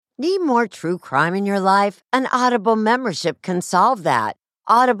Need more true crime in your life? An Audible membership can solve that.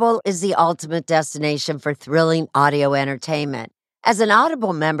 Audible is the ultimate destination for thrilling audio entertainment. As an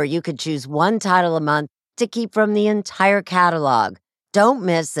Audible member, you could choose one title a month to keep from the entire catalog. Don't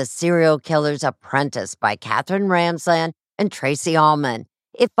miss The Serial Killer's Apprentice by Katherine Ramsland and Tracy Ullman.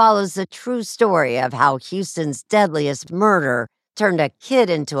 It follows the true story of how Houston's deadliest murder turned a kid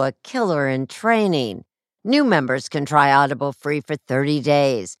into a killer in training. New members can try Audible free for 30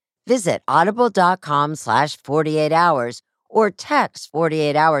 days. Visit audible.com/48 hours or text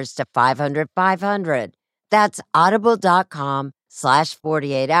 48 hours to 500-500. That's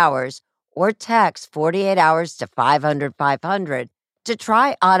audible.com/48 hours or text 48 hours to 500-500 to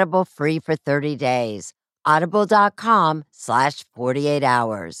try Audible free for 30 days. Audible.com/48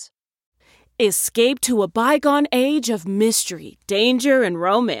 hours. Escape to a bygone age of mystery, danger, and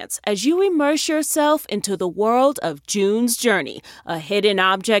romance as you immerse yourself into the world of June's Journey, a hidden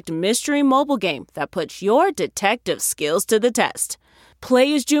object mystery mobile game that puts your detective skills to the test.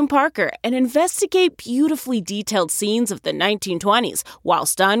 Play as June Parker and investigate beautifully detailed scenes of the 1920s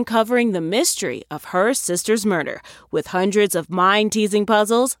whilst uncovering the mystery of her sister's murder. With hundreds of mind-teasing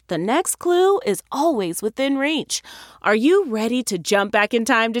puzzles, the next clue is always within reach. Are you ready to jump back in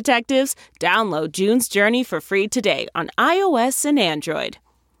time, detectives? Download June's Journey for free today on iOS and Android.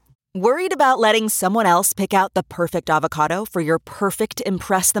 Worried about letting someone else pick out the perfect avocado for your perfect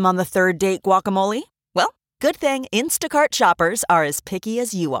impress-them-on-the-third-date guacamole? Well, good thing Instacart shoppers are as picky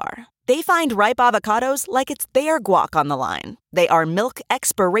as you are. They find ripe avocados like it's their guac on the line. They are milk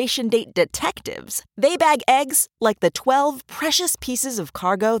expiration date detectives. They bag eggs like the 12 precious pieces of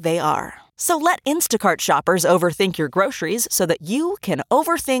cargo they are. So let Instacart shoppers overthink your groceries so that you can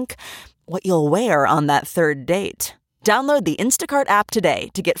overthink what you'll wear on that third date. Download the Instacart app today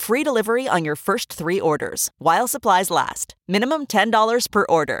to get free delivery on your first 3 orders, while supplies last. Minimum $10 per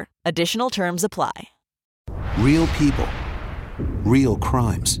order. Additional terms apply. Real people, real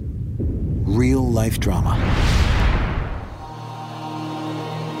crimes, real life drama.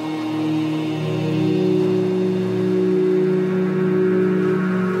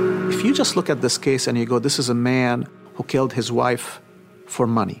 If you just look at this case and you go, this is a man who killed his wife for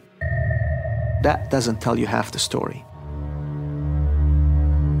money, that doesn't tell you half the story.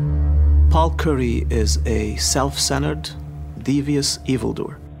 Paul Curry is a self-centered, devious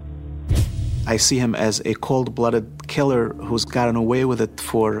evildoer. I see him as a cold-blooded killer who's gotten away with it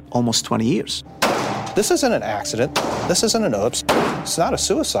for almost 20 years. This isn't an accident. This isn't an oops. It's not a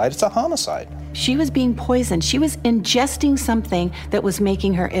suicide. It's a homicide. She was being poisoned. She was ingesting something that was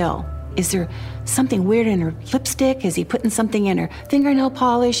making her ill. Is there something weird in her lipstick? Is he putting something in her fingernail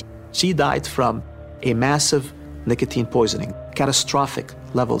polish? She died from a massive nicotine poisoning, catastrophic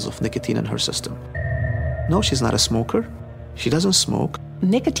levels of nicotine in her system. No, she's not a smoker. She doesn't smoke.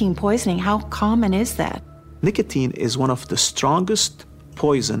 Nicotine poisoning, how common is that? Nicotine is one of the strongest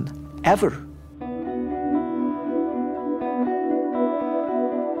poison ever.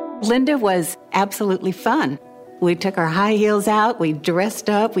 Linda was absolutely fun. We took our high heels out, we dressed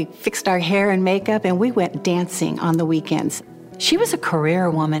up, we fixed our hair and makeup, and we went dancing on the weekends. She was a career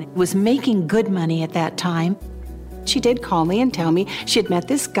woman, was making good money at that time. She did call me and tell me she had met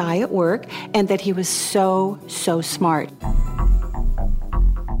this guy at work and that he was so smart.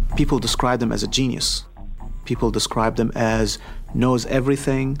 People describe him as a genius. People describe him as knows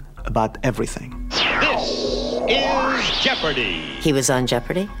everything about everything. This is Jeopardy! He was on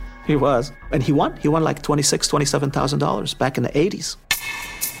Jeopardy? He was. And he won. He won like $26,000, $27,000 back in the 80s.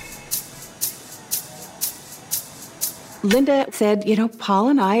 Linda said, Paul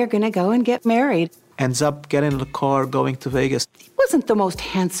and I are going to go and get married. Ends up getting in the car, going to Vegas. He wasn't the most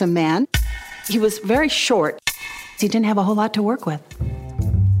handsome man. He was very short. He didn't have a whole lot to work with.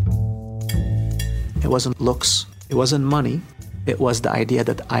 It wasn't looks. It wasn't money. It was the idea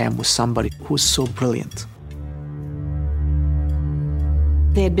that I am with somebody who's so brilliant.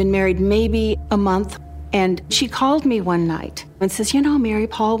 They had been married maybe a month, and she called me one night and says, Mary,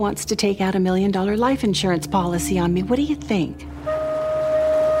 Paul wants to take out $1 million life insurance policy on me. What do you think?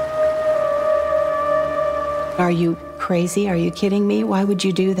 Are you crazy? Are you kidding me? Why would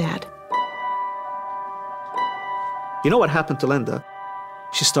you do that? You know what happened to Linda?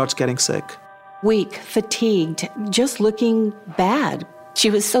 She starts getting sick. Weak, fatigued, just looking bad.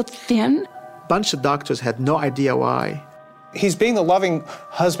 She was so thin. Bunch of doctors had no idea why. He's being the loving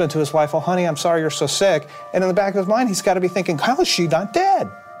husband to his wife. Oh, honey, I'm sorry you're so sick. And in the back of his mind, he's got to be thinking, how is she not dead?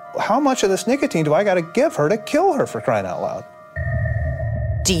 How much of this nicotine do I got to give her to kill her, for crying out loud?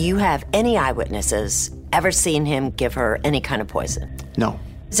 Do you have any eyewitnesses ever seen him give her any kind of poison? No.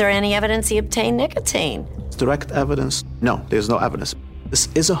 Is there any evidence he obtained nicotine? Direct evidence? No, there's no evidence. This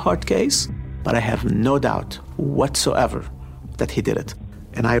is a hard case, but I have no doubt whatsoever that he did it.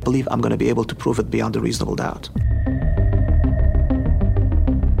 And I believe I'm going to be able to prove it beyond a reasonable doubt.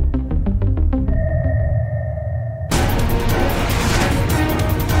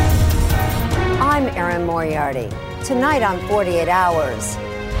 I'm Erin Moriarty. Tonight on 48 Hours,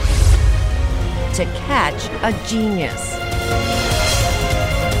 to catch a genius.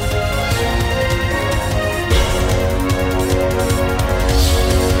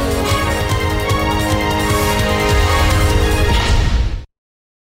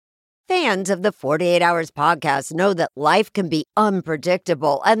 Fans of the 48 Hours podcast know that life can be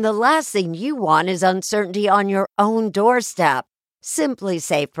unpredictable, and the last thing you want is uncertainty on your own doorstep.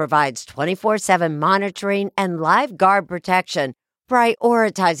 SimpliSafe provides 24/7 monitoring and live guard protection,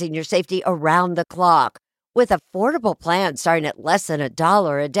 prioritizing your safety around the clock. With affordable plans starting at less than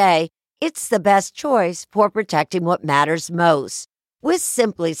 $1 a day, it's the best choice for protecting what matters most. With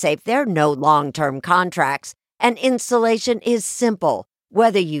SimpliSafe, there are no long-term contracts, and installation is simple,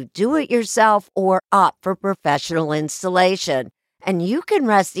 whether you do it yourself or opt for professional installation. And you can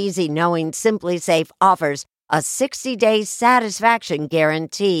rest easy knowing SimpliSafe offers a 60-day satisfaction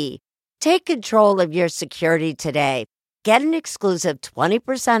guarantee. Take control of your security today. Get an exclusive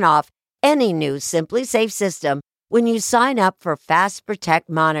 20% off any new SimpliSafe system when you sign up for Fast Protect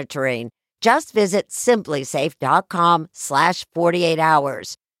monitoring. Just visit simplisafe.com/48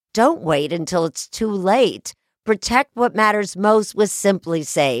 hours. Don't wait until it's too late. Protect what matters most with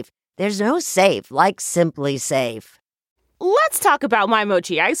SimpliSafe. There's no safe like SimpliSafe. Let's talk about My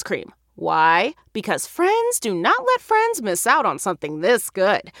Mochi ice cream. Why? Because friends do not let friends miss out on something this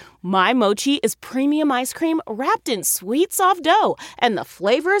good. My Mochi is premium ice cream wrapped in sweet, soft dough, and the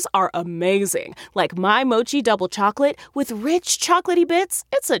flavors are amazing. Like My Mochi double chocolate with rich chocolatey bits.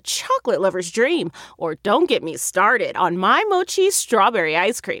 It's a chocolate lover's dream. Or don't get me started on My Mochi strawberry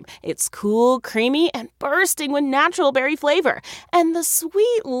ice cream. It's cool, creamy, and bursting with natural berry flavor. And the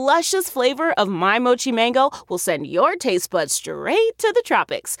sweet, luscious flavor of My Mochi mango will send your taste buds straight to the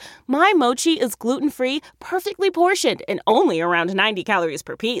tropics. My Mochi is gluten-free, perfectly portioned, and only around 90 calories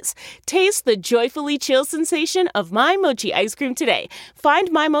per piece. Taste the joyfully chill sensation of My Mochi ice cream today.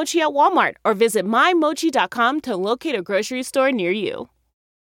 Find My Mochi at Walmart or visit mymochi.com to locate a grocery store near you.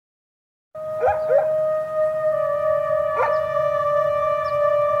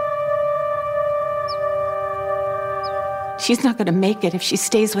 She's not going to make it if she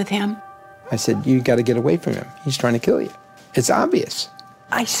stays with him. I said, you got to get away from him. He's trying to kill you. It's obvious.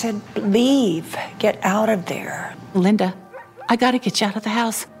 I said, leave. Get out of there. Linda, I got to get you out of the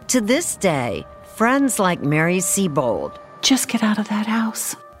house. To this day, friends like Mary Siebold Just get out of that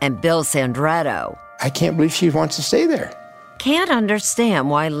house. and Bill Sandretto I can't believe she wants to stay there. can't understand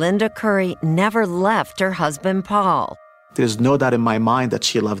why Linda Curry never left her husband Paul. There's no doubt in my mind that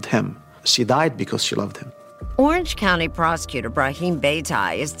she loved him. She died because she loved him. Orange County prosecutor Brahim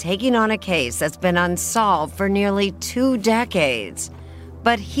Beitai is taking on a case that's been unsolved for nearly 2 decades.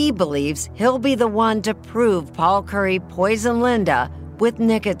 But he believes he'll be the one to prove Paul Curry poisoned Linda with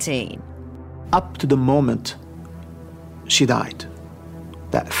nicotine. Up to the moment she died,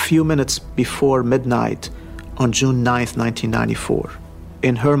 that few minutes before midnight on June 9th, 1994,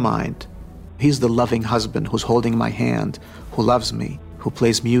 in her mind, he's the loving husband who's holding my hand, who loves me, who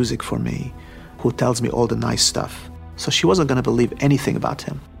plays music for me, who tells me all the nice stuff. So she wasn't going to believe anything about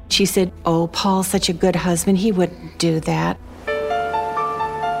him. She said, oh, Paul's such a good husband. He wouldn't do that.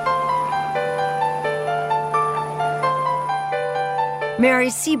 Mary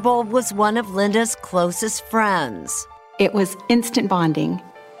Siebold was one of Linda's closest friends. It was instant bonding.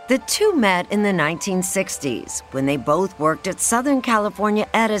 The two met in the 1960s when they both worked at Southern California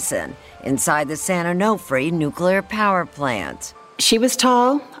Edison inside the San Onofre nuclear power plant. She was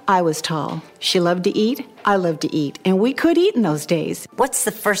tall, I was tall. She loved to eat, I loved to eat. And we could eat in those days. What's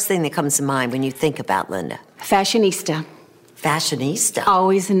the first thing that comes to mind when you think about Linda? Fashionista. Fashionista.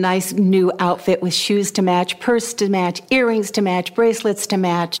 Always a nice new outfit with shoes to match, purse to match, earrings to match, bracelets to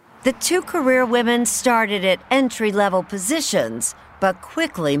match. The two career women started at entry-level positions, but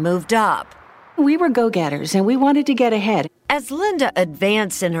quickly moved up. We were go-getters, and we wanted to get ahead. As Linda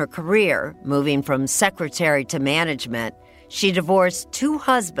advanced in her career, moving from secretary to management, she divorced 2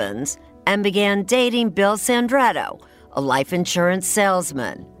 husbands and began dating Bill Sandretto, a life insurance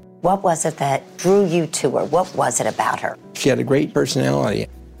salesman. What was it that drew you to her? What was it about her? She had a great personality,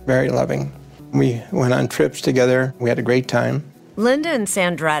 very loving. We went on trips together. We had a great time. Linda and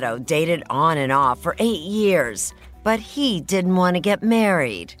Sandretto dated on and off for 8 years, but he didn't want to get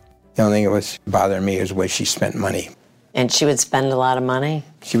married. The only thing that was bothering me is the way she spent money. And she would spend a lot of money?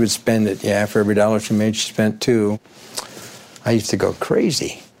 She would spend it, yeah. For every dollar she made, she spent 2. I used to go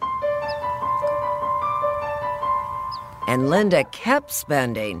crazy. And Linda kept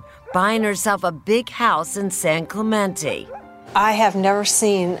spending, buying herself a big house in San Clemente. I have never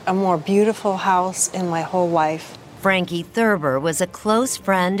seen a more beautiful house in my whole life. Frankie Thurber was a close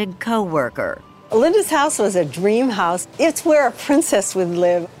friend and co-worker. Linda's house was a dream house. It's where a princess would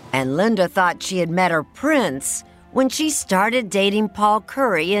live. And Linda thought she had met her prince when she started dating Paul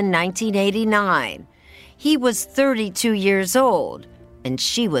Curry in 1989. He was 32 years old, and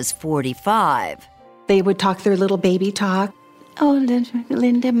she was 45. They would talk their little baby talk. Oh,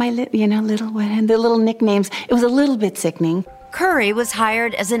 Linda, my little one, and the little nicknames. It was a little bit sickening. Curry was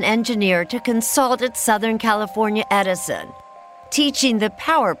hired as an engineer to consult at Southern California Edison, teaching the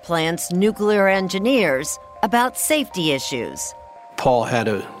power plant's nuclear engineers about safety issues. Paul had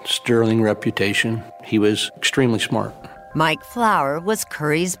a sterling reputation. He was extremely smart. Mike Flower was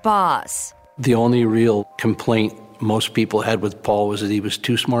Curry's boss. The only real complaint most people had with Paul was that he was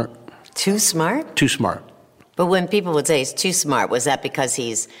too smart. Too smart? Too smart. But when people would say he's too smart, was that because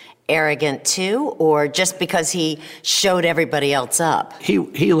he's arrogant too, or just because he showed everybody else up?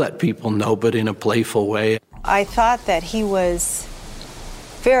 He let people know, but in a playful way. I thought that he was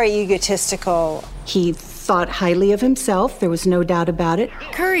very egotistical. He thought highly of himself. There was no doubt about it.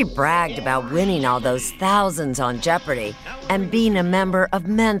 Curry bragged about winning all those thousands on Jeopardy and being a member of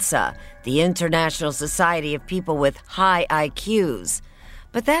Mensa, the International Society of People with High IQs.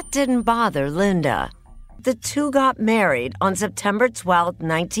 But that didn't bother Linda. The two got married on September 12,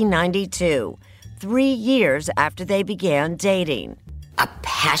 1992, 3 years after they began dating. A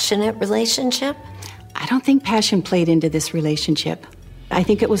passionate relationship? I don't think passion played into this relationship. I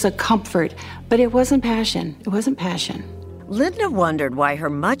think it was a comfort, but it wasn't passion. It wasn't passion. Linda wondered why her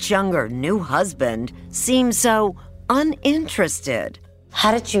much younger new husband seemed so uninterested.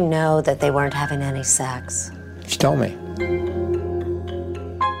 How did you know that they weren't having any sex? She told me.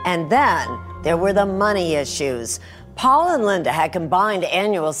 And then there were the money issues. Paul and Linda had combined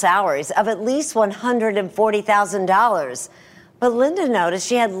annual salaries of at least $140,000. But Linda noticed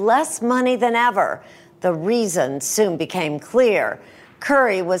she had less money than ever. The reason soon became clear.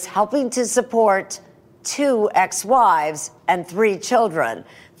 Curry was helping to support 2 ex-wives and 3 children,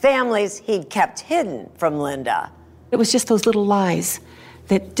 families he'd kept hidden from Linda. It was just those little lies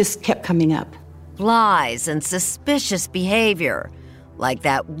that just kept coming up. Lies and suspicious behavior, like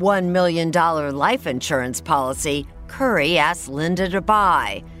that $1 million life insurance policy Curry asked Linda to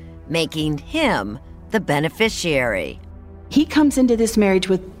buy, making him the beneficiary. He comes into this marriage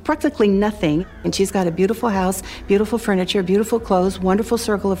with practically nothing, and she's got a beautiful house, beautiful furniture, beautiful clothes, wonderful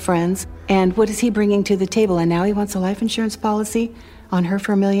circle of friends. And what is he bringing to the table? And now he wants a life insurance policy on her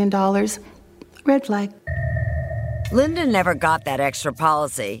for $1 million? Red flag. Linda never got that extra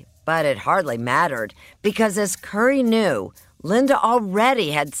policy, but it hardly mattered because, as Curry knew, Linda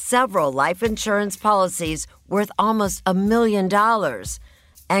already had several life insurance policies worth almost $1 million,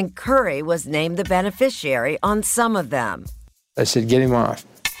 and Curry was named the beneficiary on some of them. I said, get him off.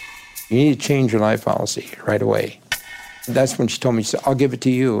 You need to change your life policy right away. That's when she told me, she said, I'll give it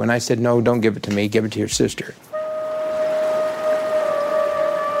to you. And I said, no, don't give it to me. Give it to your sister.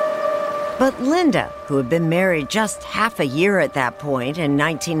 But Linda, who had been married just half a year at that point in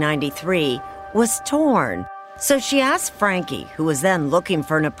 1993, was torn. So she asked Frankie, who was then looking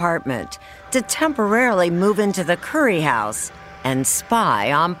for an apartment, to temporarily move into the Curry house and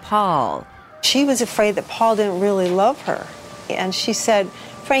spy on Paul. She was afraid that Paul didn't really love her. And she said,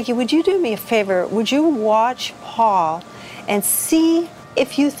 Frankie, would you do me a favor? Would you watch Paul and see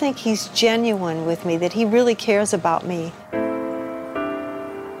if you think he's genuine with me, that he really cares about me?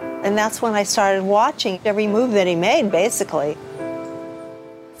 And that's when I started watching every move that he made, basically.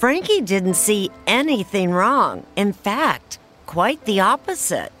 Frankie didn't see anything wrong. In fact, quite the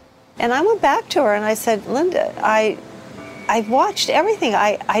opposite. And I went back to her and I said, Linda, I've watched everything.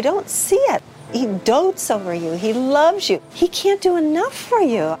 I don't see it. He dotes over you. He loves you. He can't do enough for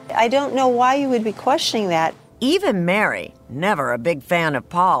you. I don't know why you would be questioning that. Even Mary, never a big fan of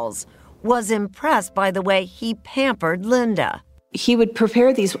Paul's, was impressed by the way he pampered Linda. He would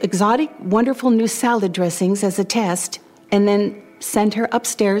prepare these exotic, wonderful new salad dressings as a test and then send her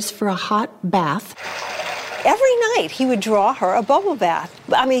upstairs for a hot bath. Every night he would draw her a bubble bath.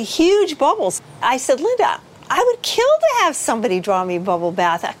 I mean, huge bubbles. I said, Linda, I would kill to have somebody draw me a bubble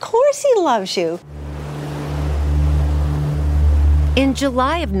bath. Of course he loves you. In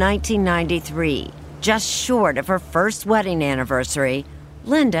July of 1993, just short of her first wedding anniversary,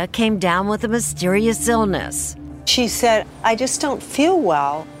 Linda came down with a mysterious illness. She said, I just don't feel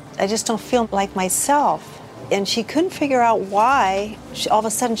well. I just don't feel like myself. And she couldn't figure out why all of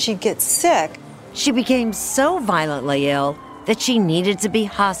a sudden she'd get sick. She became so violently ill, that she needed to be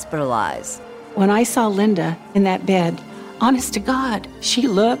hospitalized. When I saw Linda in that bed, honest to God, she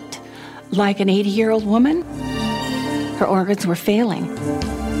looked like an 80-year-old woman. Her organs were failing.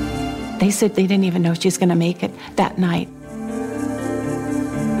 They said they didn't even know she was going to make it that night.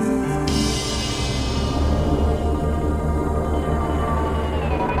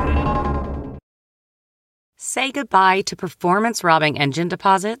 Say goodbye to performance-robbing engine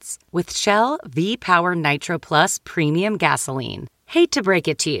deposits with Shell V-Power Nitro Plus Premium Gasoline. Hate to break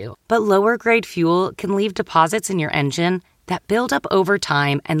it to you, but lower-grade fuel can leave deposits in your engine that build up over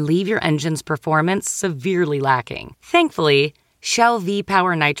time and leave your engine's performance severely lacking. Thankfully, Shell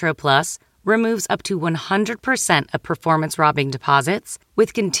V-Power Nitro Plus removes up to 100% of performance-robbing deposits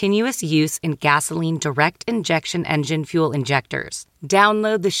with continuous use in gasoline direct injection engine fuel injectors.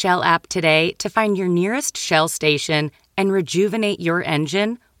 Download the Shell app today to find your nearest Shell station and rejuvenate your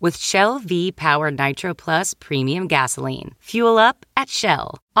engine with Shell V-Power Nitro Plus Premium Gasoline. Fuel up at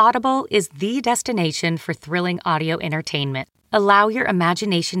Shell. Audible is the destination for thrilling audio entertainment. Allow your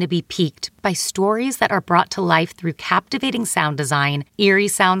imagination to be piqued by stories that are brought to life through captivating sound design, eerie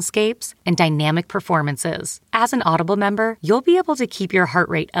soundscapes, and dynamic performances. As an Audible member, you'll be able to keep your heart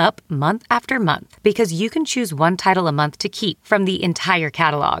rate up month after month because you can choose one title a month to keep from the entire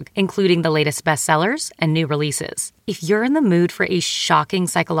catalog, including the latest bestsellers and new releases. If you're in the mood for a shocking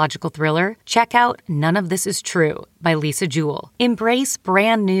psychological thriller, check out None of This Is True by Lisa Jewell. Embrace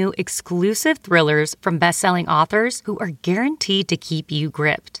brand new exclusive thrillers from best-selling authors who are guaranteed to keep you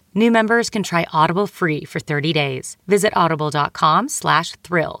gripped. New members can try Audible free for 30 days. Visit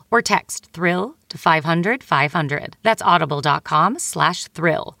audible.com/thrill or text thrill to 500-500. That's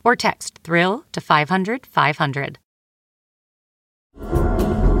audible.com/thrill or text thrill to 500-500.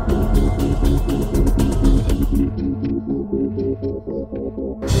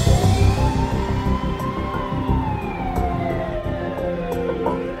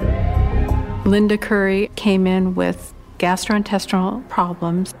 Linda Curry came in with gastrointestinal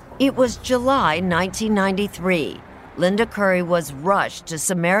problems. It was July 1993. Linda Curry was rushed to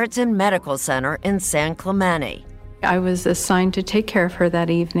Samaritan Medical Center in San Clemente. I was assigned to take care of her that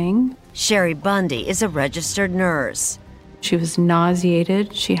evening. Sherry Bundy is a registered nurse. She was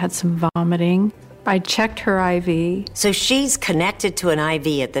nauseated. She had some vomiting. I checked her IV. So she's connected to an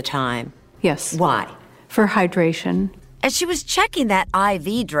IV at the time? Yes. Why? For hydration. As she was checking that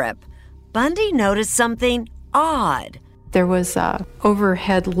IV drip, Bundy noticed something odd. There was a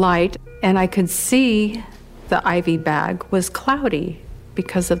overhead light, and I could see the IV bag was cloudy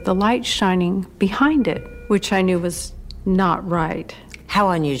because of the light shining behind it, which I knew was not right. How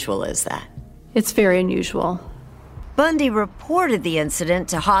unusual is that? It's very unusual. Bundy reported the incident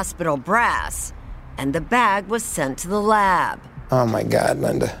to hospital brass, and the bag was sent to the lab. Oh my God,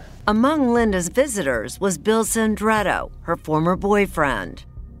 Linda. Among Linda's visitors was Bill Sandretto, her former boyfriend.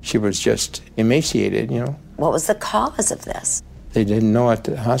 She was just emaciated, you know. What was the cause of this? They didn't know at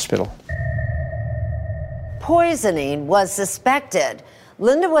the hospital. Poisoning was suspected.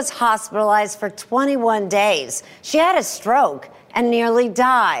 Linda was hospitalized for 21 days. She had a stroke and nearly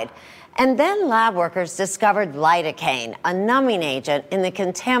died. And then lab workers discovered lidocaine, a numbing agent, in the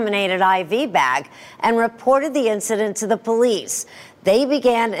contaminated IV bag and reported the incident to the police. They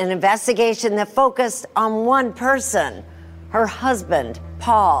began an investigation that focused on one person, her husband,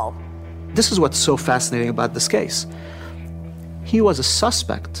 Paul. This is what's so fascinating about this case. He was a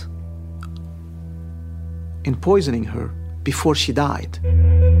suspect in poisoning her before she died.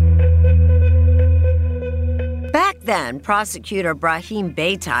 Back then, prosecutor Brahim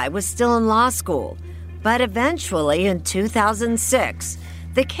Beitai was still in law school, but eventually in 2006,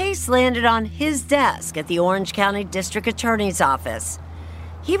 the case landed on his desk at the Orange County District Attorney's Office.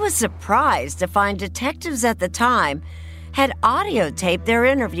 He was surprised to find detectives at the time had audio taped their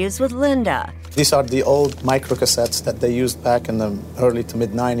interviews with Linda. These are the old microcassettes that they used back in the early to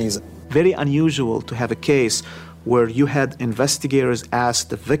mid-90s. Very unusual to have a case where you had investigators ask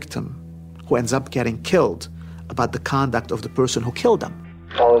the victim, who ends up getting killed, about the conduct of the person who killed them.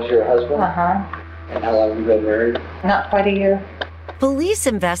 Paul is your husband? Uh-huh. And how long have you been married? Not quite a year. Police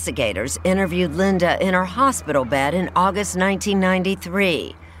investigators interviewed Linda in her hospital bed in August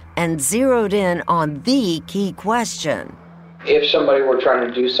 1993 and zeroed in on the key question. If somebody were trying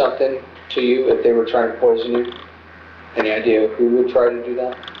to do something to you, if they were trying to poison you, any idea who would try to do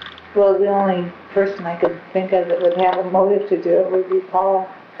that? Well, the only person I could think of that would have a motive to do it would be Paul.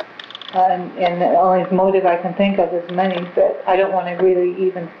 And the only motive I can think of is money, but I don't want to really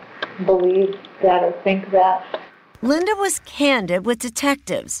even believe that or think that. Linda was candid with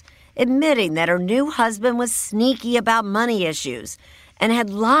detectives, admitting that her new husband was sneaky about money issues and had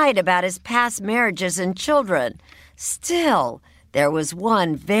lied about his past marriages and children, Still, there was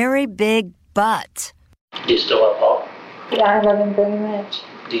one very big but. Do you still love Paul? Yeah, I love him very much.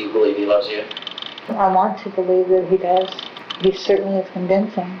 Do you believe he loves you? I want to believe that he does. He certainly is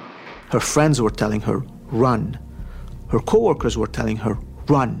convincing. Her friends were telling her, run. Her coworkers were telling her,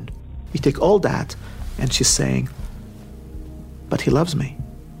 run. You take all that, and she's saying, but he loves me.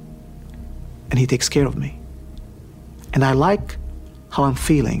 And he takes care of me. And I like how I'm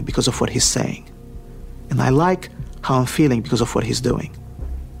feeling because of what he's saying. And I like how I'm feeling because of what he's doing.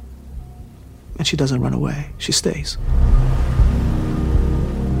 And she doesn't run away. She stays.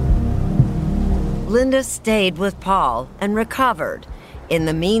 Linda stayed with Paul and recovered. In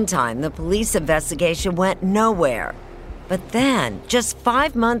the meantime, the police investigation went nowhere. But then, just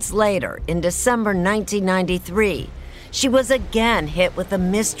 5 months later, in December 1993, she was again hit with a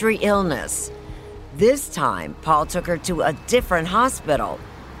mystery illness. This time, Paul took her to a different hospital,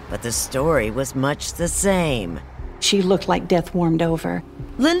 but the story was much the same. She looked like death warmed over.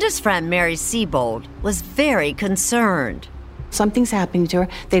 Linda's friend Mary Siebold was very concerned. Something's happening to her.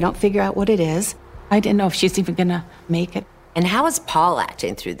 They don't figure out what it is. I didn't know if she's even gonna make it. And how is Paul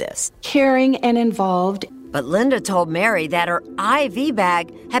acting through this? Caring and involved. But Linda told Mary that her IV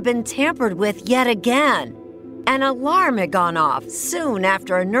bag had been tampered with yet again. An alarm had gone off soon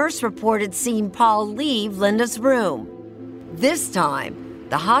after a nurse reported seeing Paul leave Linda's room. This time,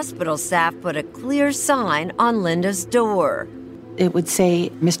 the hospital staff put a clear sign on Linda's door. It would say,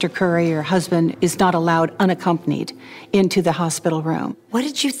 Mr. Curry, your husband, is not allowed unaccompanied into the hospital room. What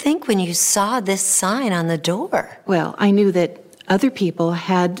did you think when you saw this sign on the door? Well, I knew that other people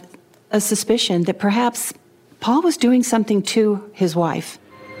had a suspicion that perhaps Paul was doing something to his wife.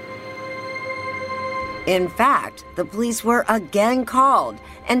 In fact, the police were again called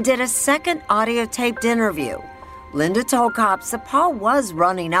and did a second audio-taped interview. Linda told cops that Paul was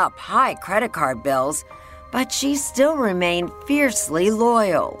running up high credit card bills, but she still remained fiercely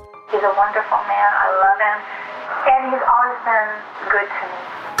loyal. He's a wonderful man. I love him. And he's always been good to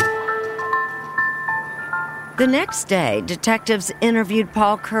me. The next day, detectives interviewed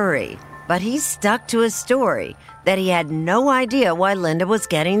Paul Curry, but he stuck to his story that he had no idea why Linda was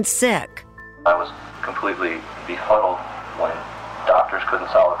getting sick. I was completely befuddled when doctors couldn't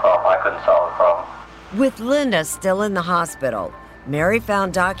solve the problem. I couldn't solve the problem. With Linda still in the hospital, Mary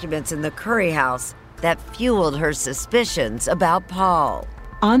found documents in the Curry house that fueled her suspicions about Paul.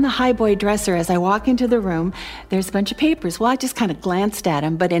 On the highboy dresser, as I walk into the room, there's a bunch of papers. Well, I just kind of glanced at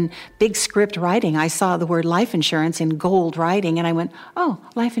them, but in big script writing, I saw the word life insurance in gold writing, and I went, oh,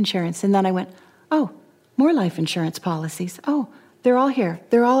 life insurance. And then I went, oh, more life insurance policies. Oh, they're all here.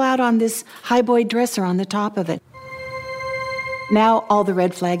 They're all out on this highboy dresser on the top of it. Now all the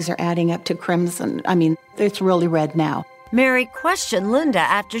red flags are adding up to crimson. I mean, it's really red now. Mary questioned Linda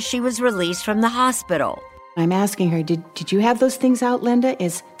after she was released from the hospital. I'm asking her, did you have those things out, Linda?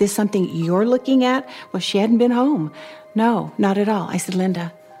 Is this something you're looking at? Well, she hadn't been home. No, not at all. I said,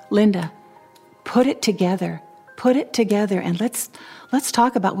 Linda, put it together. Put it together, and let's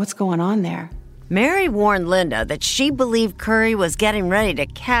talk about what's going on there. Mary warned Linda that she believed Curry was getting ready to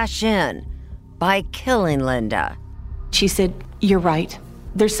cash in by killing Linda. She said, you're right.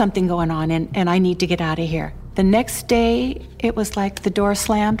 There's something going on, and I need to get out of here. The next day, it was like the door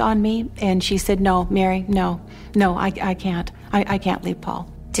slammed on me, and she said, no, Mary, no, I can't. I can't leave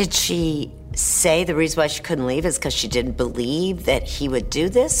Paul. Did she say the reason why she couldn't leave is because she didn't believe that he would do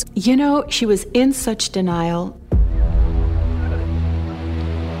this? You know, she was in such denial.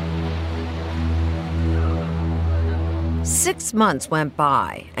 Six months went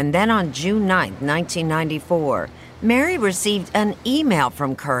by, and then on June 9th, 1994, Mary received an email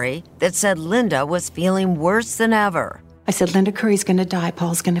from Curry that said Linda was feeling worse than ever. I said, Linda Curry's going to die.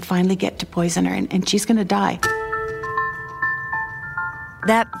 Paul's going to finally get to poison her, and she's going to die.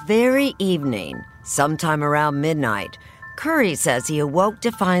 That very evening, sometime around midnight, Curry says he awoke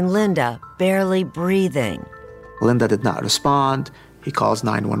to find Linda barely breathing. Linda did not respond. He calls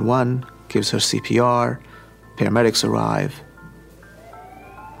 911, gives her CPR. Paramedics arrive.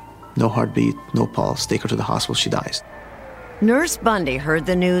 No heartbeat, no pulse. Take her to the hospital. She dies. Nurse Bundy heard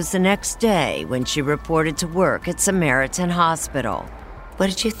the news the next day when she reported to work at Samaritan Hospital. What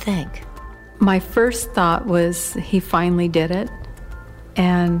did you think? My first thought was he finally did it.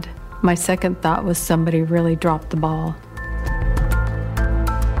 And my second thought was somebody really dropped the ball.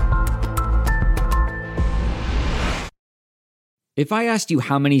 If I asked you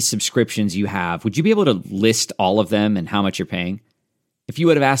how many subscriptions you have, would you be able to list all of them and how much you're paying? If you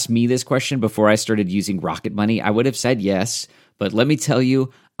would have asked me this question before I started using Rocket Money, I would have said yes, but let me tell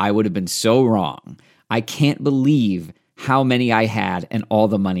you, I would have been so wrong. I can't believe how many I had and all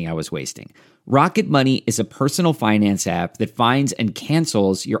the money I was wasting. Rocket Money is a personal finance app that finds and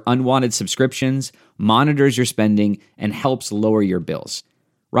cancels your unwanted subscriptions, monitors your spending, and helps lower your bills.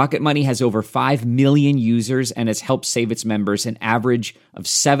 Rocket Money has over 5 million users and has helped save its members an average of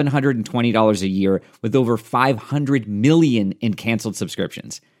 $720 a year with over 500 million in canceled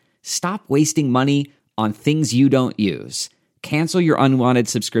subscriptions. Stop wasting money on things you don't use. Cancel your unwanted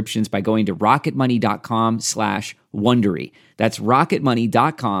subscriptions by going to rocketmoney.com/Wondery. That's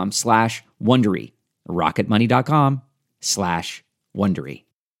rocketmoney.com/Wondery. rocketmoney.com/Wondery.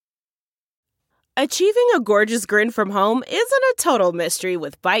 Achieving a gorgeous grin from home isn't a total mystery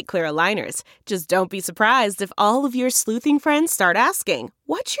with Byte Clear aligners. Just don't be surprised if all of your sleuthing friends start asking,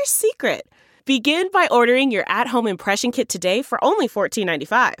 "What's your secret?" Begin by ordering your at-home impression kit today for only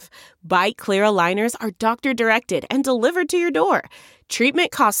 $14.95. Byte Clear aligners are doctor-directed and delivered to your door.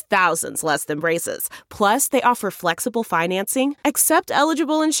 Treatment costs thousands less than braces. Plus, they offer flexible financing, accept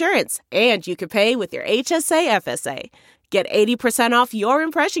eligible insurance, and you can pay with your HSA FSA. Get 80% off your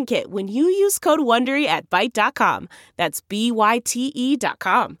impression kit when you use code WONDERY at Byte.com. That's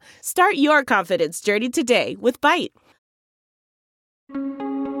BYTE.com. Start your confidence journey today with Byte.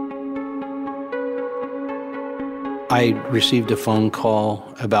 I received a phone call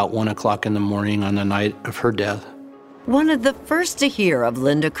about 1 o'clock in the morning on the night of her death. One of the first to hear of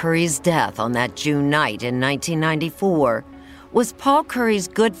Linda Curry's death on that June night in 1994 was Paul Curry's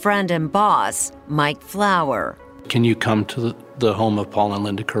good friend and boss, Mike Flower. Can you come to the home of Paul and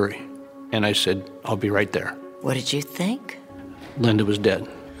Linda Curry? And I said, I'll be right there. What did you think? Linda was dead.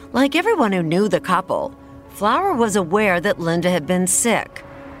 Like everyone who knew the couple, Flower was aware that Linda had been sick.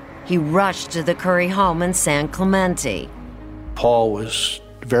 He rushed to the Curry home in San Clemente. Paul was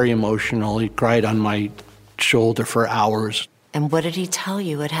very emotional. He cried on my shoulder for hours. And what did he tell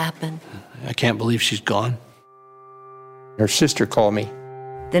you had happened? I can't believe she's gone. Her sister called me.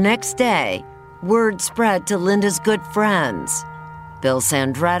 The next day, word spread to Linda's good friends, Bill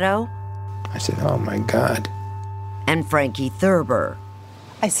Sandretto. I said, oh my God. And Frankie Thurber.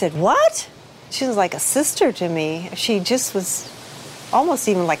 I said, what? She was like a sister to me. She just was almost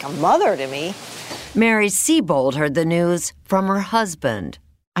even like a mother to me. Mary Siebold heard the news from her husband.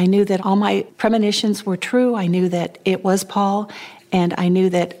 I knew that all my premonitions were true. I knew that it was Paul, and I knew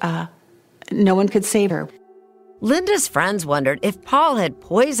that no one could save her. Linda's friends wondered if Paul had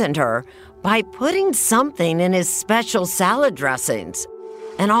poisoned her by putting something in his special salad dressings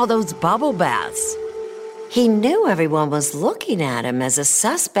and all those bubble baths. He knew everyone was looking at him as a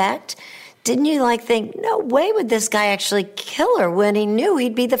suspect. Didn't you think, no way would this guy actually kill her when he knew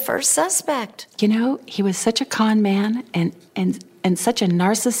he'd be the first suspect? You know, he was such a con man and such a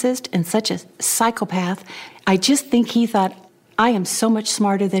narcissist and such a psychopath. I just think he thought, I am so much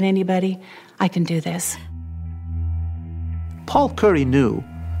smarter than anybody. I can do this. Paul Curry knew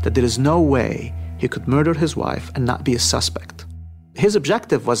that there is no way he could murder his wife and not be a suspect. His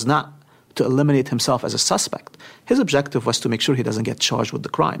objective was not to eliminate himself as a suspect. His objective was to make sure he doesn't get charged with the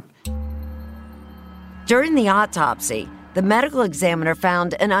crime. During the autopsy, the medical examiner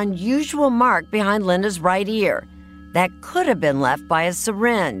found an unusual mark behind Linda's right ear that could have been left by a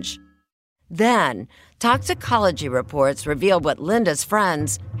syringe. Then, toxicology reports revealed what Linda's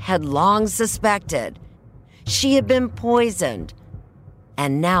friends had long suspected. She had been poisoned.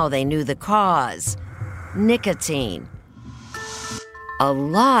 And now they knew the cause. Nicotine. A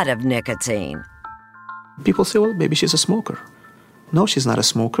lot of nicotine. People say, well, maybe she's a smoker. No, she's not a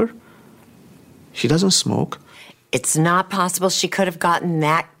smoker. She doesn't smoke. It's not possible she could have gotten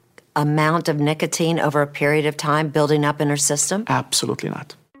that amount of nicotine over a period of time building up in her system? Absolutely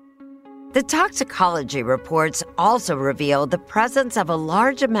not. The toxicology reports also revealed the presence of a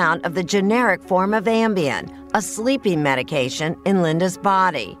large amount of the generic form of Ambien, a sleeping medication, in Linda's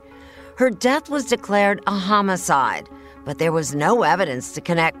body. Her death was declared a homicide, but there was no evidence to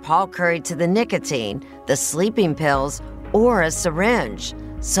connect Paul Curry to the nicotine, the sleeping pills, or a syringe,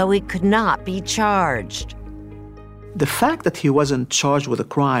 so he could not be charged. The fact that he wasn't charged with a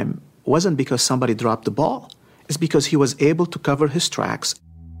crime wasn't because somebody dropped the ball. It's because he was able to cover his tracks.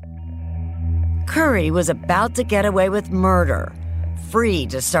 Curry was about to get away with murder, free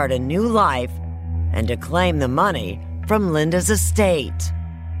to start a new life and to claim the money from Linda's estate.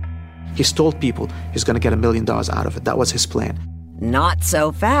 He's told people he's going to get $1 million out of it. That was his plan. Not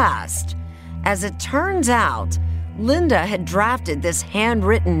so fast. As it turns out, Linda had drafted this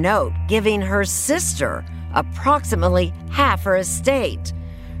handwritten note giving her sister approximately half her estate.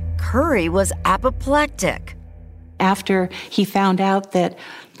 Curry was apoplectic. after he found out that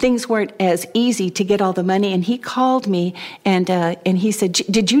things weren't as easy to get all the money, and he called me and he said,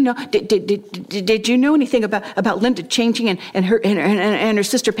 "Did you know? Did you know anything about Linda changing and her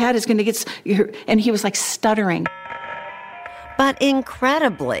sister Pat is going to get her?" And he was like stuttering. But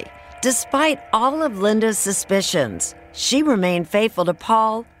incredibly, despite all of Linda's suspicions, she remained faithful to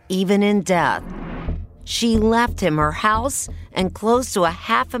Paul even in death. She left him her house and close to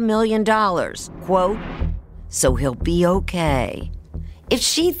 $500,000, quote, "so he'll be okay." If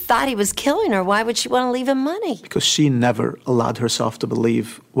she thought he was killing her, why would she want to leave him money? Because she never allowed herself to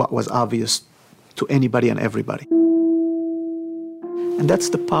believe what was obvious to anybody and everybody. And that's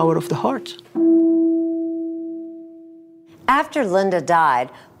the power of the heart. After Linda died,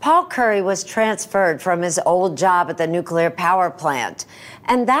 Paul Curry was transferred from his old job at the nuclear power plant.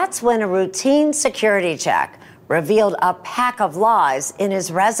 And that's when a routine security check revealed a pack of lies in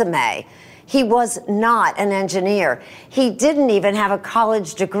his resume. He was not an engineer. He didn't even have a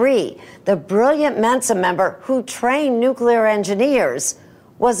college degree. The brilliant Mensa member who trained nuclear engineers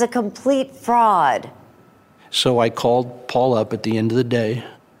was a complete fraud. So I called Paul up at the end of the day,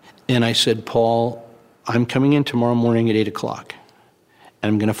 and I said, "Paul, I'm coming in tomorrow morning at 8 o'clock, and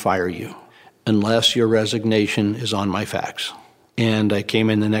I'm going to fire you unless your resignation is on my fax." And I came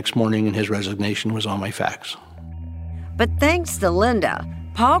in the next morning, and his resignation was on my fax. But thanks to Linda,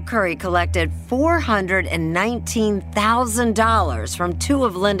 Paul Curry collected $419,000 from 2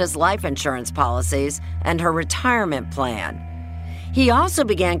 of Linda's life insurance policies and her retirement plan. He also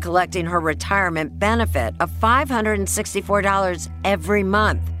began collecting her retirement benefit of $564 every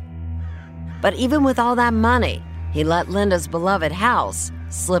month. But even with all that money, he let Linda's beloved house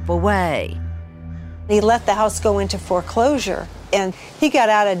slip away. He let the house go into foreclosure, and he got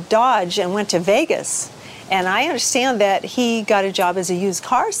out of Dodge and went to Vegas. And I understand that he got a job as a used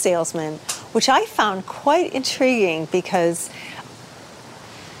car salesman, which I found quite intriguing because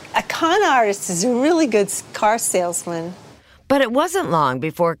a con artist is a really good car salesman. But it wasn't long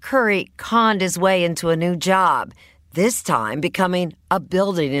before Curry conned his way into a new job, this time becoming a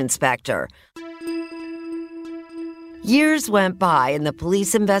building inspector. Years went by and the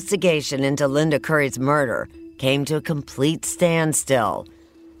police investigation into Linda Curry's murder came to a complete standstill.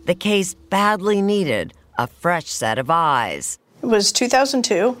 The case badly needed a fresh set of eyes. It was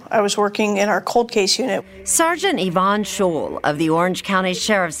 2002. I was working in our cold case unit. Sergeant Yvonne Scholl of the Orange County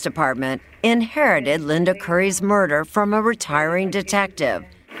Sheriff's Department inherited Linda Curry's murder from a retiring detective.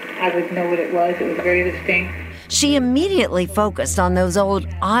 I would know what it was. It was very distinct. She immediately focused on those old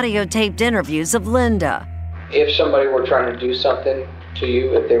audio-taped interviews of Linda. If somebody were trying to do something to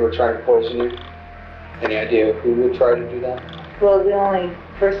you, if they were trying to poison you, any idea who would try to do that? Well, the only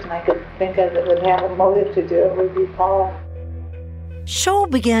person I could think of that would have a motive to do it would be Paul. Scholl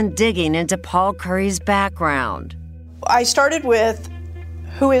began digging into Paul Curry's background. I started with,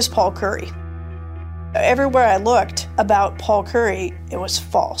 who is Paul Curry? Everywhere I looked about Paul Curry, it was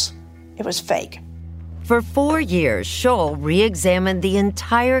false. It was fake. For 4 years, Scholl re-examined the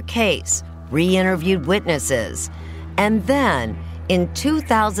entire case, re-interviewed witnesses, and then, in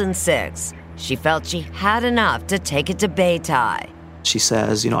 2006, she felt she had enough to take it to Beitai. She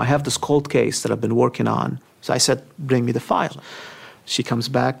says, I have this cold case that I've been working on. So I said, bring me the file. She comes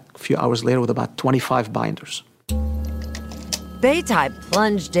back a few hours later with about 25 binders. Beitai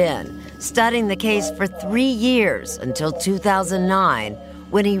plunged in, studying the case for 3 years until 2009,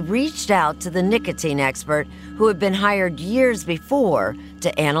 when he reached out to the nicotine expert who had been hired years before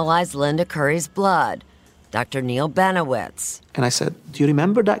to analyze Linda Curry's blood, Dr. Neil Benowitz. And I said, do you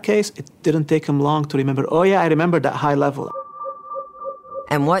remember that case? It didn't take him long to remember. Oh, yeah, I remember that high level.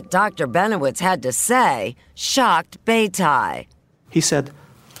 And what Dr. Benowitz had to say shocked Beitai. He said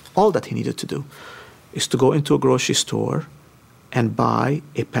all that he needed to do is to go into a grocery store and buy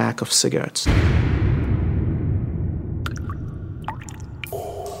a pack of cigarettes.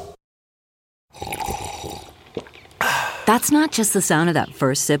 That's not just the sound of that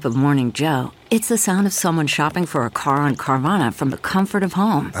first sip of Morning Joe. It's the sound of someone shopping for a car on Carvana from the comfort of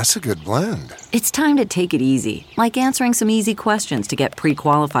home. That's a good blend. It's time to take it easy, like answering some easy questions to get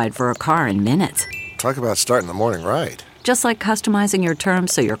pre-qualified for a car in minutes. Talk about starting the morning right. Just like customizing your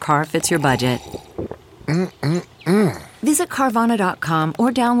terms so your car fits your budget. Visit Carvana.com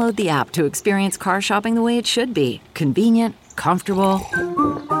or download the app to experience car shopping the way it should be. Convenient, comfortable.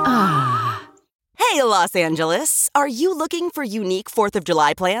 Ah. Hey, Los Angeles! Are you looking for unique 4th of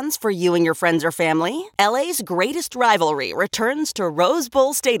July plans for you and your friends or family? LA's greatest rivalry returns to Rose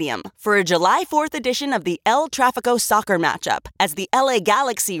Bowl Stadium for a July 4th edition of the El Tráfico soccer matchup as the LA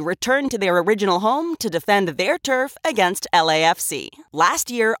Galaxy return to their original home to defend their turf against LAFC. Last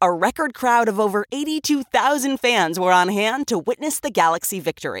year, a record crowd of over 82,000 fans were on hand to witness the Galaxy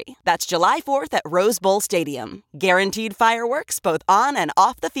victory. That's July 4th at Rose Bowl Stadium. Guaranteed fireworks both on and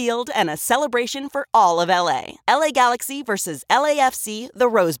off the field and a celebration for all of LA. LA Galaxy versus LAFC, the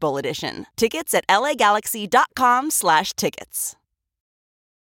Rose Bowl edition. Tickets at lagalaxy.com/tickets.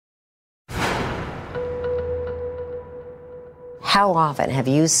 How often have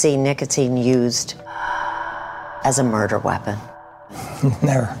you seen nicotine used as a murder weapon?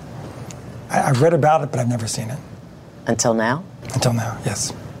 Never. I've read about it, but I've never seen it. Until now? Until now,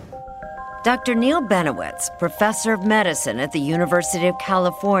 yes. Dr. Neil Benowitz, professor of medicine at the University of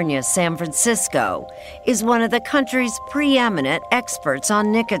California, San Francisco, is one of the country's preeminent experts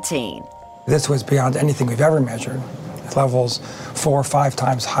on nicotine. This was beyond anything we've ever measured. Levels 4 or 5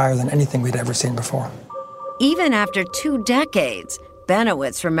 times higher than anything we'd ever seen before. Even after 2 decades,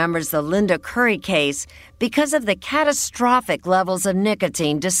 Benowitz remembers the Linda Curry case because of the catastrophic levels of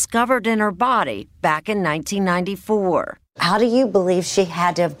nicotine discovered in her body back in 1994. How do you believe she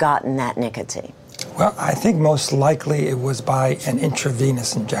had to have gotten that nicotine? Well, I think most likely it was by an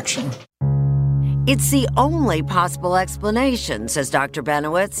intravenous injection. It's the only possible explanation, says Dr.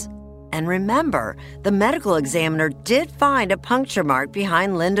 Benowitz. And remember, the medical examiner did find a puncture mark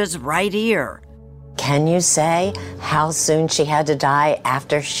behind Linda's right ear. Can you say how soon she had to die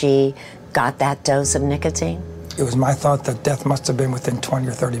after she got that dose of nicotine? It was my thought that death must have been within 20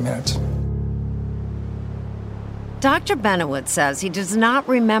 or 30 minutes. Dr. Benowitz says he does not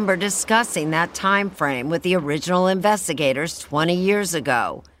remember discussing that time frame with the original investigators 20 years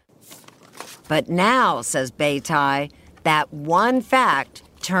ago. But now, says Beitai, that one fact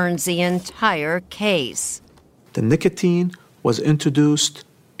turns the entire case. The nicotine was introduced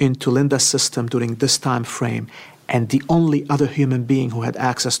into Linda's system during this time frame, and the only other human being who had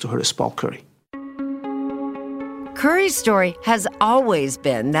access to her is Paul Curry. Curry's story has always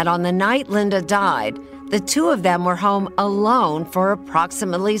been that on the night Linda died, the two of them were home alone for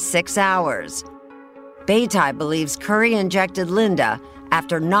approximately 6 hours. Beitai believes Curry injected Linda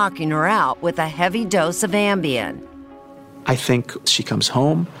after knocking her out with a heavy dose of Ambien. I think she comes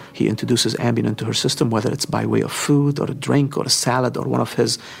home, he introduces Ambien into her system, whether it's by way of food or a drink or a salad or one of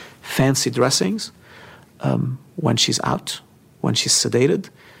his fancy dressings. When she's out, when she's sedated,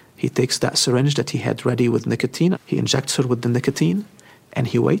 he takes that syringe that he had ready with nicotine, he injects her with the nicotine, and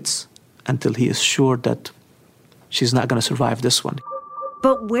he waits until he is sure that she's not going to survive this one.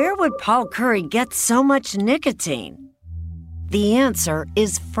 But where would Paul Curry get so much nicotine? The answer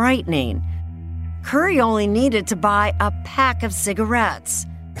is frightening. Curry only needed to buy a pack of cigarettes.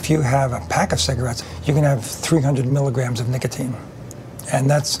 If you have a pack of cigarettes, you can have 300 milligrams of nicotine. And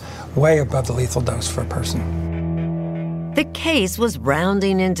that's way above the lethal dose for a person. The case was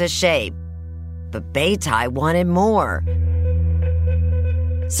rounding into shape, but Beitai wanted more.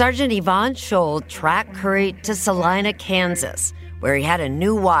 Sergeant Yvonne Scholl tracked Curry to Salina, Kansas, where he had a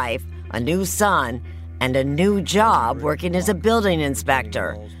new wife, a new son, and a new job working as a building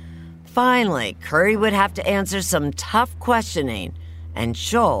inspector. Finally, Curry would have to answer some tough questioning, and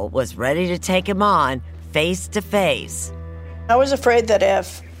Scholl was ready to take him on face to face. I was afraid that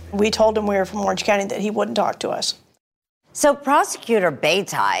if we told him we were from Orange County that he wouldn't talk to us. So Prosecutor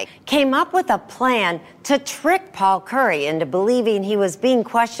Beitai came up with a plan to trick Paul Curry into believing he was being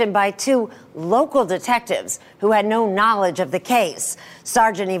questioned by 2 local detectives who had no knowledge of the case.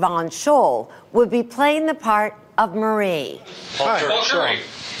 Sergeant Yvonne Scholl would be playing the part of Marie. Paul Curry.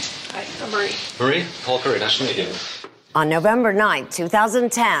 Hi, I'm Marie. Marie, Paul Curry, nice to meet you. On November 9,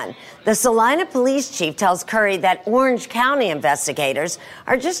 2010, the Salina police chief tells Curry that Orange County investigators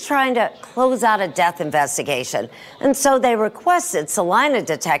are just trying to close out a death investigation. And so they requested Salina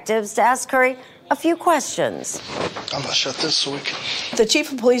detectives to ask Curry a few questions. I'm gonna shut this so we can... The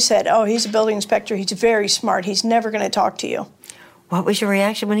chief of police said, oh, he's a building inspector. He's very smart. He's never going to talk to you. What was your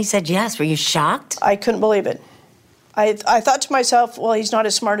reaction when he said yes? Were you shocked? I couldn't believe it. I thought to myself, well, he's not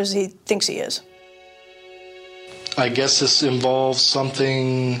as smart as he thinks he is. I guess this involves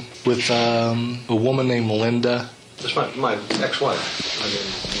something with a woman named Linda. That's my ex-wife.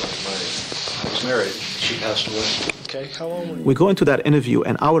 I was married. She passed away. Okay, how long were you? We go into that interview,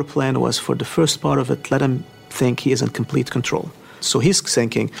 and our plan was for the first part of it, let him think he is in complete control. So he's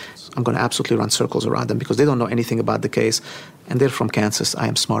thinking, I'm going to absolutely run circles around them because they don't know anything about the case, and they're from Kansas. I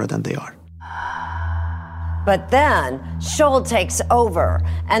am smarter than they are. But then Scholl takes over,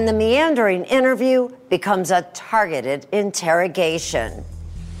 and the meandering interview becomes a targeted interrogation.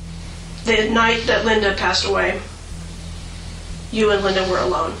 The night that Linda passed away, you and Linda were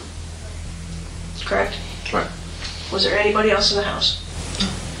alone, correct? Right. Was there anybody else in the house?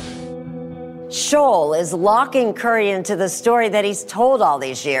 Scholl is locking Curry into the story that he's told all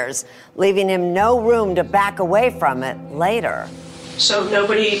these years, leaving him no room to back away from it later. So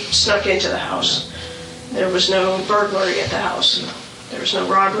nobody snuck into the house. There was no burglary at the house. There was no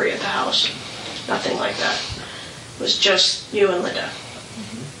robbery at the house. Nothing like that. It was just you and Linda.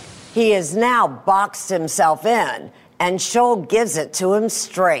 He has now boxed himself in, and Scholl gives it to him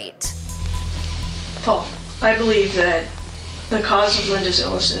straight. Paul, I believe that the cause of Linda's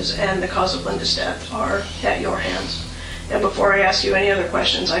illnesses and the cause of Linda's death are at your hands. And before I ask you any other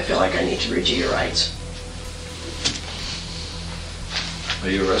questions, I feel like I need to read you your rights. Are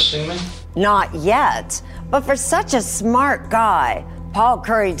you arresting me? Not yet, but for such a smart guy, Paul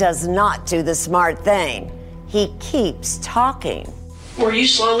Curry does not do the smart thing. He keeps talking. Were you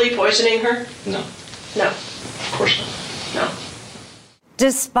slowly poisoning her? No. No. Of course not. No.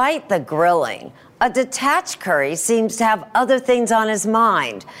 Despite the grilling, a detached Curry seems to have other things on his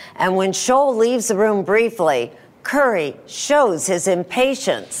mind. And when Scholl leaves the room briefly, Curry shows his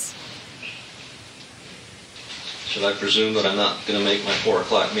impatience. Should I presume that I'm not going to make my 4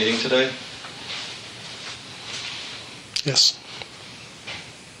 o'clock meeting today? Yes.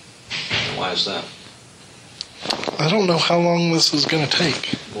 Why is that? I don't know how long this is going to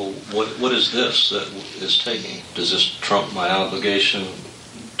take. Well, what is this that is taking? Does this trump my obligation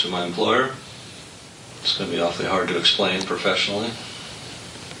to my employer? It's going to be awfully hard to explain professionally.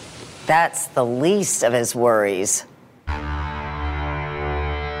 That's the least of his worries.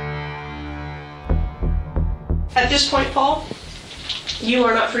 At this point, Paul, you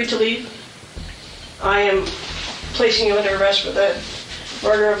are not free to leave. I am placing you under arrest for the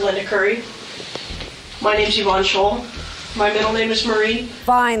murder of Linda Curry. My name's Yvonne Scholl. My middle name is Marie.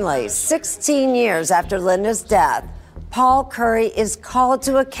 Finally, 16 years after Linda's death, Paul Curry is called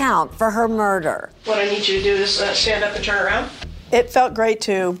to account for her murder. What I need you to do is stand up and turn around. It felt great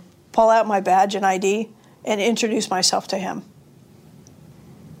to pull out my badge and ID and introduce myself to him.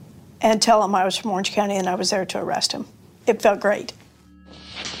 And tell him I was from Orange County and I was there to arrest him. It felt great.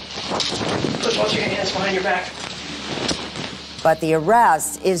 Put both your hands behind your back. But the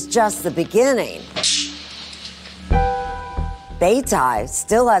arrest is just the beginning. Beitai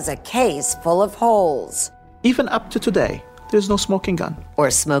still has a case full of holes. Even up to today, there's no smoking gun. Or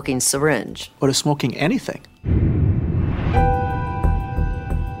a smoking syringe. Or a smoking anything.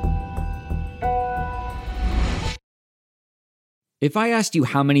 If I asked you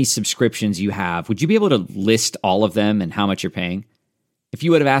how many subscriptions you have, would you be able to list all of them and how much you're paying? If you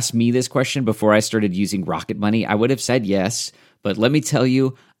would have asked me this question before I started using Rocket Money, I would have said yes. But let me tell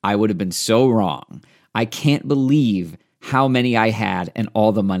you, I would have been so wrong. I can't believe how many I had and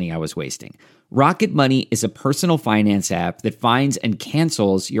all the money I was wasting. Rocket Money is a personal finance app that finds and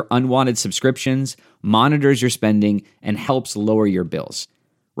cancels your unwanted subscriptions, monitors your spending, and helps lower your bills.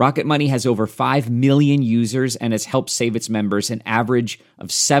 Rocket Money has over 5 million users and has helped save its members an average of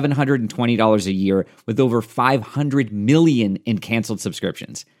 $720 a year with over 500 million in canceled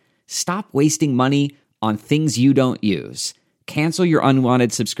subscriptions. Stop wasting money on things you don't use. Cancel your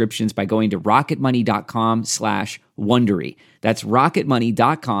unwanted subscriptions by going to rocketmoney.com/Wondery. That's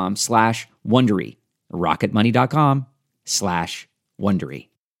rocketmoney.com/Wondery. rocketmoney.com/Wondery.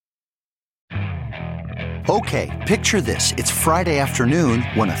 Okay, picture this. It's Friday afternoon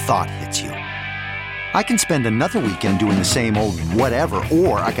when a thought hits you. I can spend another weekend doing the same old whatever,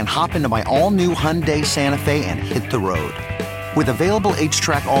 or I can hop into my all-new Hyundai Santa Fe and hit the road. With available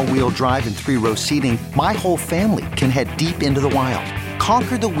H-Track all-wheel drive and 3-row seating, my whole family can head deep into the wild.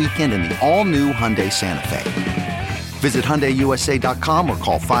 Conquer the weekend in the all-new Hyundai Santa Fe. Visit HyundaiUSA.com or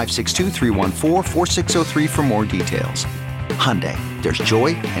call 562-314-4603 for more details. Hyundai, there's joy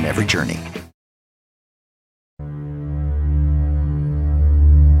in every journey.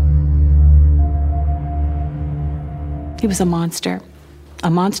 He was a monster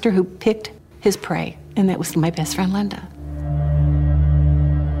who picked his prey, and that was my best friend, Linda.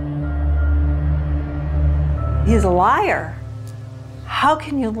 He's a liar. How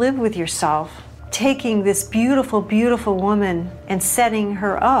can you live with yourself taking this beautiful, beautiful woman and setting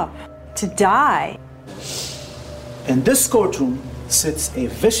her up to die? In this courtroom sits a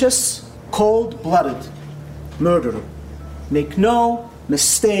vicious, cold-blooded murderer. Make no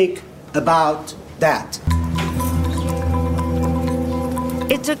mistake about that.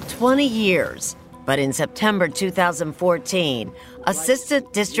 It took 20 years, but in September 2014,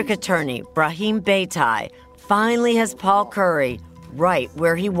 Assistant District Attorney Brahim Beitai finally has Paul Curry right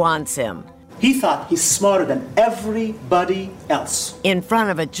where he wants him. He thought he's smarter than everybody else. In front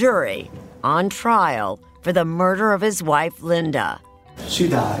of a jury, on trial for the murder of his wife, Linda. She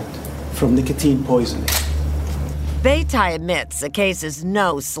died from nicotine poisoning. Beitai admits the case is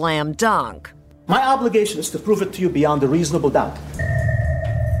no slam dunk. My obligation is to prove it to you beyond a reasonable doubt.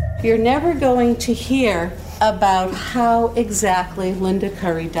 You're never going to hear about how exactly Linda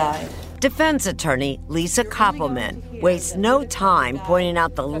Curry died. Defense attorney Lisa Koppelman wastes no time pointing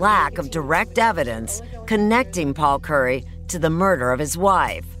out the lack of direct evidence connecting Paul Curry to the murder of his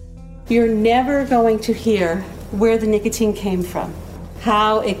wife. You're never going to hear where the nicotine came from,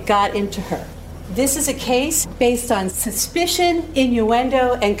 how it got into her. This is a case based on suspicion,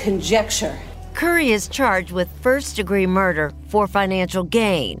 innuendo, and conjecture. Curry is charged with first-degree murder for financial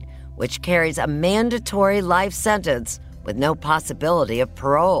gain, which carries a mandatory life sentence with no possibility of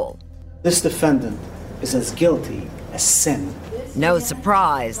parole. This defendant is as guilty as sin. No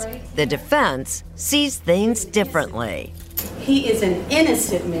surprise, the defense sees things differently. He is an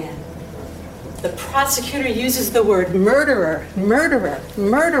innocent man. The prosecutor uses the word murderer, murderer,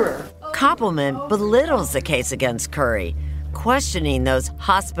 murderer. Koppelman belittles the case against Curry, questioning those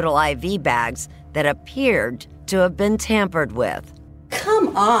hospital IV bags that appeared to have been tampered with.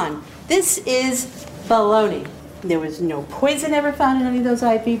 Come on, this is baloney. There was no poison ever found in any of those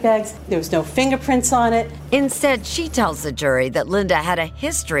IV bags. There was no fingerprints on it. Instead, she tells the jury that Linda had a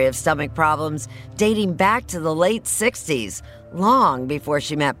history of stomach problems dating back to the late 60s, long before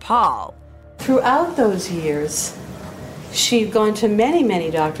she met Paul. Throughout those years, she'd gone to many,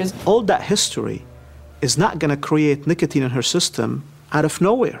 many doctors. All that history is not going to create nicotine in her system out of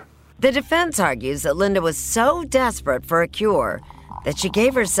nowhere. The defense argues that Linda was so desperate for a cure that she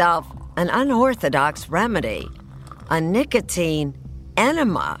gave herself an unorthodox remedy, a nicotine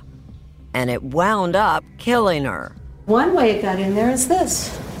enema, and it wound up killing her. One way it got in there is this,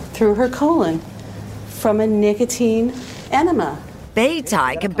 through her colon, from a nicotine enema.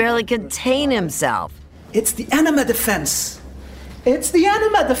 Beitai could barely contain himself. It's the enema defense. It's the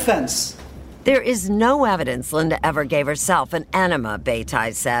enema defense. There is no evidence Linda ever gave herself an enema,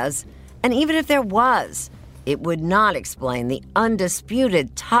 Beitai says. And even if there was, it would not explain the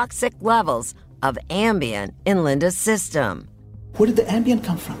undisputed toxic levels of Ambien in Linda's system. Where did the Ambien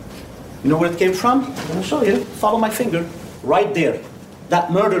come from? You know where it came from? I'm going to show you. Follow my finger. Right there.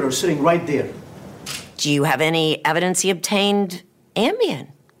 That murderer sitting right there. Do you have any evidence he obtained Ambien?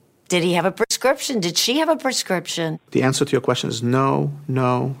 Did he have a prescription? Did she have a prescription? The answer to your question is no,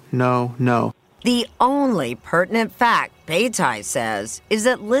 no, no, no. The only pertinent fact, Beitai says, is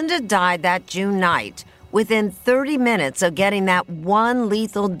that Linda died that June night within 30 minutes of getting that one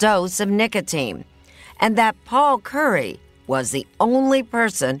lethal dose of nicotine, and that Paul Curry was the only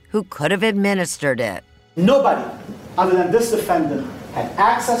person who could have administered it. Nobody, other than this defendant, had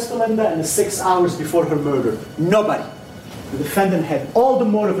access to Linda in the 6 hours before her murder. Nobody. The defendant had all the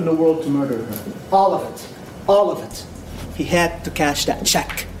motive in the world to murder her. All of it. All of it. He had to cash that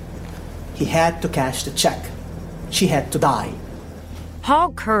check. He had to cash the check. She had to die.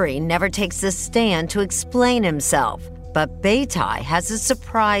 Paul Curry never takes the stand to explain himself, but Beitai has a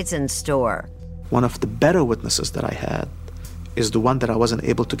surprise in store. One of the better witnesses that I had is the one that I wasn't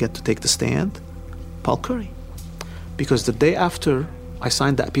able to get to take the stand, Paul Curry. Because the day after I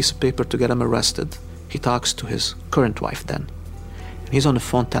signed that piece of paper to get him arrested, he talks to his current wife then. And he's on the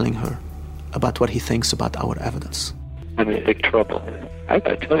phone telling her about what he thinks about our evidence. I'm in big trouble. I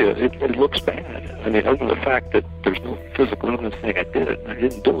gotta tell you, it looks bad. I mean, other than the fact that there's no physical evidence saying I did it and I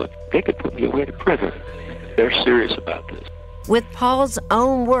didn't do it, they could put me away to prison. They're serious about this. With Paul's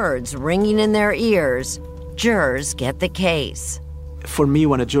own words ringing in their ears, jurors get the case. For me,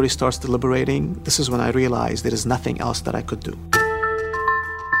 when a jury starts deliberating, this is when I realize there is nothing else that I could do.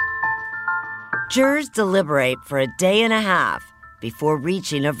 Jurors deliberate for a day and a half before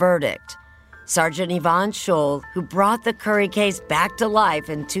reaching a verdict. Sergeant Yvonne Scholl, who brought the Curry case back to life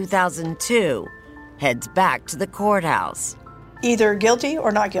in 2002, heads back to the courthouse. Either guilty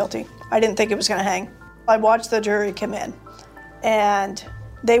or not guilty. I didn't think it was going to hang. I watched the jury come in, and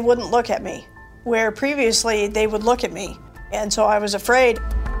they wouldn't look at me, where previously they would look at me. And so I was afraid.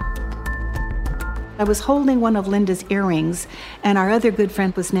 I was holding one of Linda's earrings, and our other good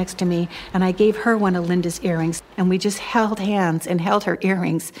friend was next to me, and I gave her one of Linda's earrings, and we just held hands and held her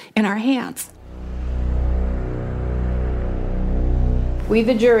earrings in our hands. We,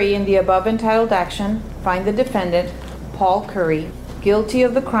 the jury, in the above entitled action, find the defendant, Paul Curry, guilty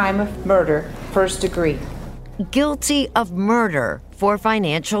of the crime of murder, first degree. Guilty of murder for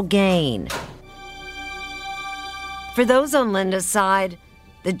financial gain. For those on Linda's side,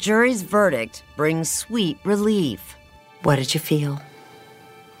 the jury's verdict brings sweet relief. What did you feel?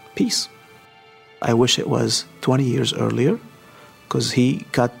 Peace. I wish it was 20 years earlier, because he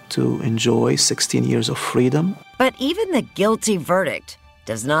got to enjoy 16 years of freedom. But even the guilty verdict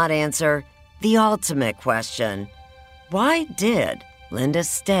does not answer the ultimate question. Why did Linda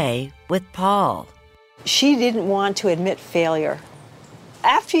stay with Paul? She didn't want to admit failure.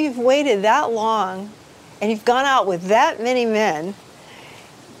 After you've waited that long and you've gone out with that many men,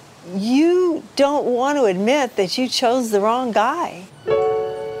 you don't want to admit that you chose the wrong guy.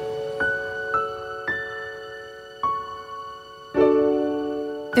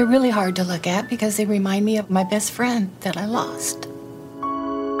 They're really hard to look at because they remind me of my best friend that I lost.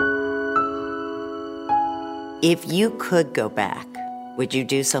 If you could go back, would you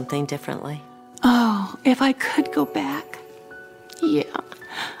do something differently? Oh, if I could go back, yeah.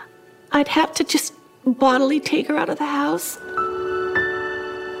 I'd have to just bodily take her out of the house.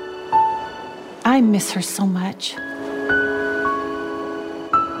 I miss her so much.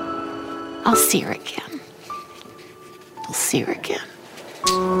 I'll see her again. I'll see her again.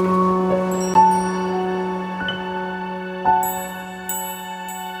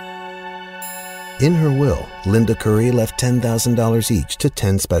 In her will, Linda Curry left $10,000 each to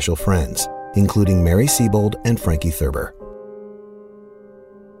 10 special friends, including Mary Siebold and Frankie Thurber.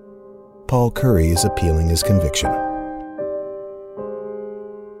 Paul Curry is appealing his conviction.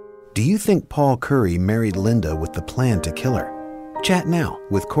 Do you think Paul Curry married Linda with the plan to kill her? Chat now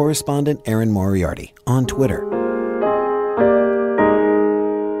with correspondent Erin Moriarty on Twitter.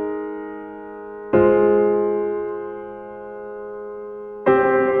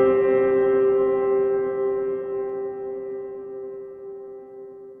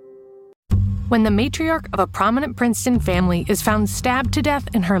 When the matriarch of a prominent Princeton family is found stabbed to death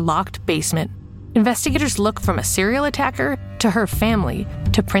in her locked basement, investigators look from a serial attacker to her family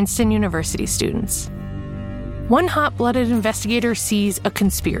to Princeton University students. One hot-blooded investigator sees a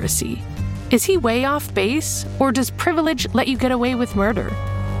conspiracy. Is he way off base, or does privilege let you get away with murder?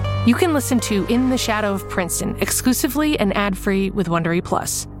 You can listen to In the Shadow of Princeton exclusively and ad-free with Wondery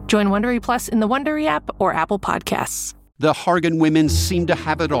Plus. Join Wondery Plus in the Wondery app or Apple Podcasts. The Hargan women seem to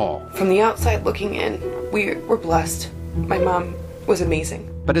have it all. From the outside looking in, we were blessed. My mom was amazing.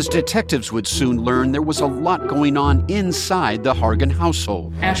 But as detectives would soon learn, there was a lot going on inside the Hargan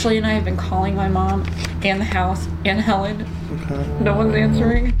household. Ashley and I have been calling my mom and the house and Helen. Okay. No one's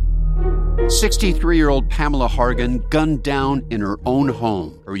answering. 63-year-old Pamela Hargan gunned down in her own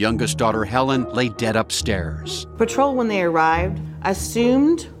home. Her youngest daughter, Helen, lay dead upstairs. Patrol, when they arrived,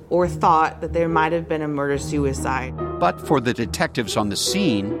 assumed or thought that there might have been a murder-suicide. But for the detectives on the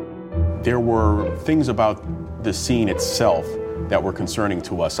scene, there were things about the scene itself that were concerning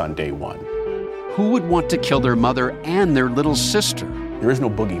to us on day one. Who would want to kill their mother and their little sister? There is no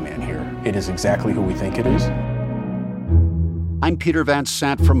boogeyman here. It is exactly who we think it is. I'm Peter Van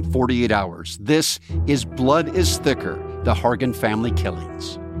Sant from 48 Hours. This is Blood is Thicker, the Hargan Family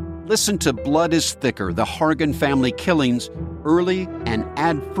Killings. Listen to Blood is Thicker, the Hargan Family Killings, early and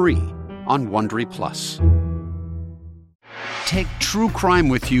ad-free on Wondery Plus. Take true crime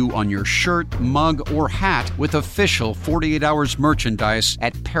with you on your shirt, mug, or hat with official 48 Hours merchandise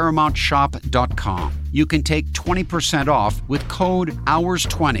at ParamountShop.com. You can take 20% off with code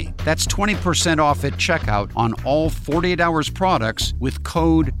HOURS20. That's 20% off at checkout on all 48 Hours products with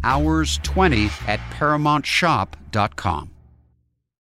code HOURS20 at ParamountShop.com.